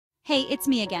Hey, it's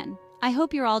me again. I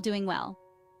hope you're all doing well.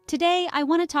 Today, I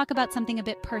want to talk about something a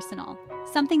bit personal,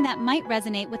 something that might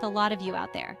resonate with a lot of you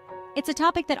out there. It's a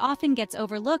topic that often gets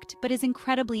overlooked but is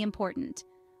incredibly important.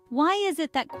 Why is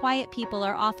it that quiet people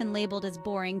are often labeled as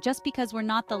boring just because we're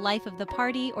not the life of the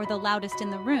party or the loudest in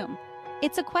the room?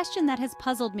 It's a question that has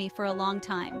puzzled me for a long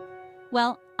time.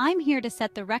 Well, I'm here to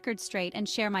set the record straight and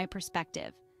share my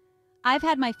perspective. I've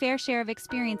had my fair share of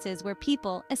experiences where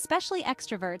people, especially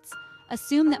extroverts,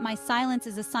 assume that my silence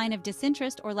is a sign of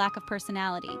disinterest or lack of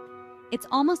personality. It's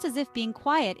almost as if being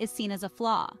quiet is seen as a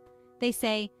flaw. They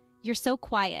say, "You're so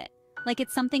quiet," like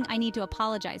it's something I need to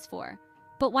apologize for.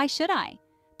 But why should I?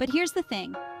 But here's the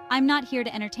thing, I'm not here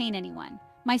to entertain anyone.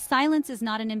 My silence is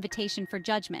not an invitation for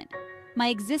judgment. My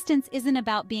existence isn't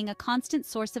about being a constant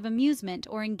source of amusement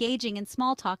or engaging in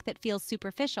small talk that feels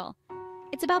superficial.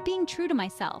 It's about being true to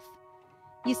myself.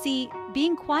 You see,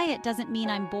 being quiet doesn't mean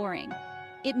I'm boring.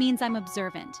 It means I'm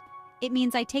observant. It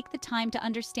means I take the time to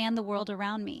understand the world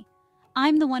around me.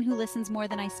 I'm the one who listens more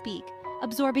than I speak,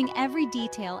 absorbing every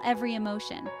detail, every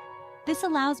emotion. This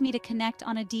allows me to connect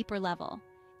on a deeper level.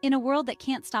 In a world that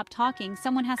can't stop talking,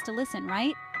 someone has to listen,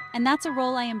 right? And that's a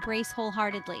role I embrace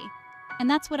wholeheartedly. And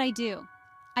that's what I do.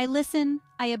 I listen,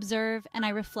 I observe, and I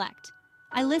reflect.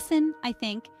 I listen, I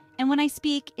think, and when I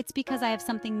speak, it's because I have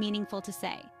something meaningful to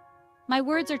say. My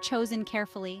words are chosen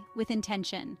carefully, with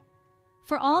intention.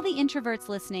 For all the introverts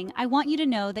listening, I want you to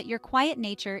know that your quiet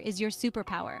nature is your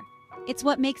superpower. It's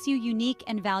what makes you unique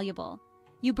and valuable.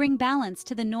 You bring balance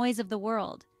to the noise of the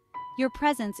world. Your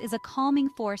presence is a calming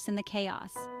force in the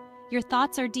chaos. Your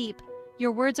thoughts are deep,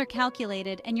 your words are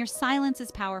calculated, and your silence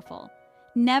is powerful.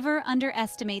 Never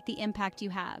underestimate the impact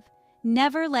you have.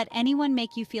 Never let anyone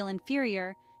make you feel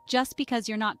inferior just because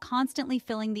you're not constantly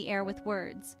filling the air with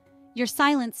words. Your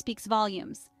silence speaks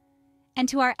volumes. And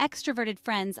to our extroverted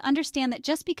friends, understand that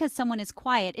just because someone is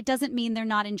quiet, it doesn't mean they're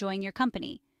not enjoying your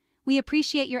company. We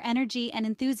appreciate your energy and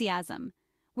enthusiasm.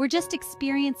 We're just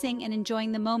experiencing and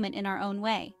enjoying the moment in our own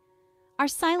way. Our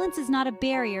silence is not a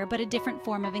barrier, but a different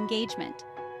form of engagement.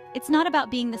 It's not about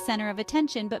being the center of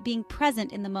attention, but being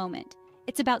present in the moment.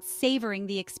 It's about savoring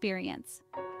the experience.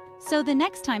 So the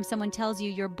next time someone tells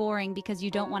you you're boring because you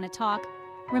don't want to talk,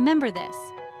 remember this.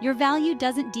 Your value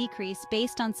doesn't decrease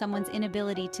based on someone's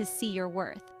inability to see your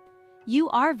worth. You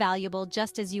are valuable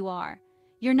just as you are.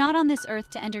 You're not on this earth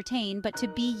to entertain, but to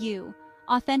be you,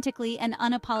 authentically and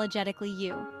unapologetically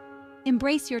you.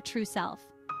 Embrace your true self.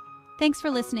 Thanks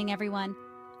for listening, everyone.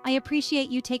 I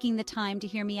appreciate you taking the time to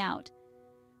hear me out.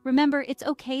 Remember, it's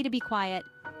okay to be quiet,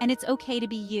 and it's okay to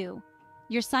be you.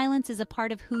 Your silence is a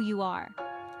part of who you are.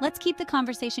 Let's keep the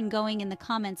conversation going in the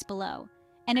comments below.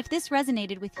 And if this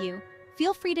resonated with you,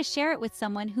 feel free to share it with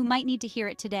someone who might need to hear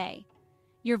it today.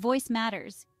 Your voice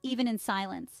matters, even in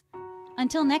silence.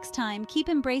 Until next time, keep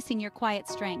embracing your quiet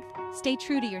strength. Stay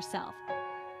true to yourself.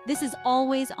 This is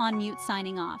Always on Mute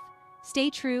signing off. Stay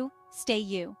true, stay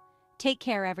you. Take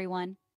care, everyone.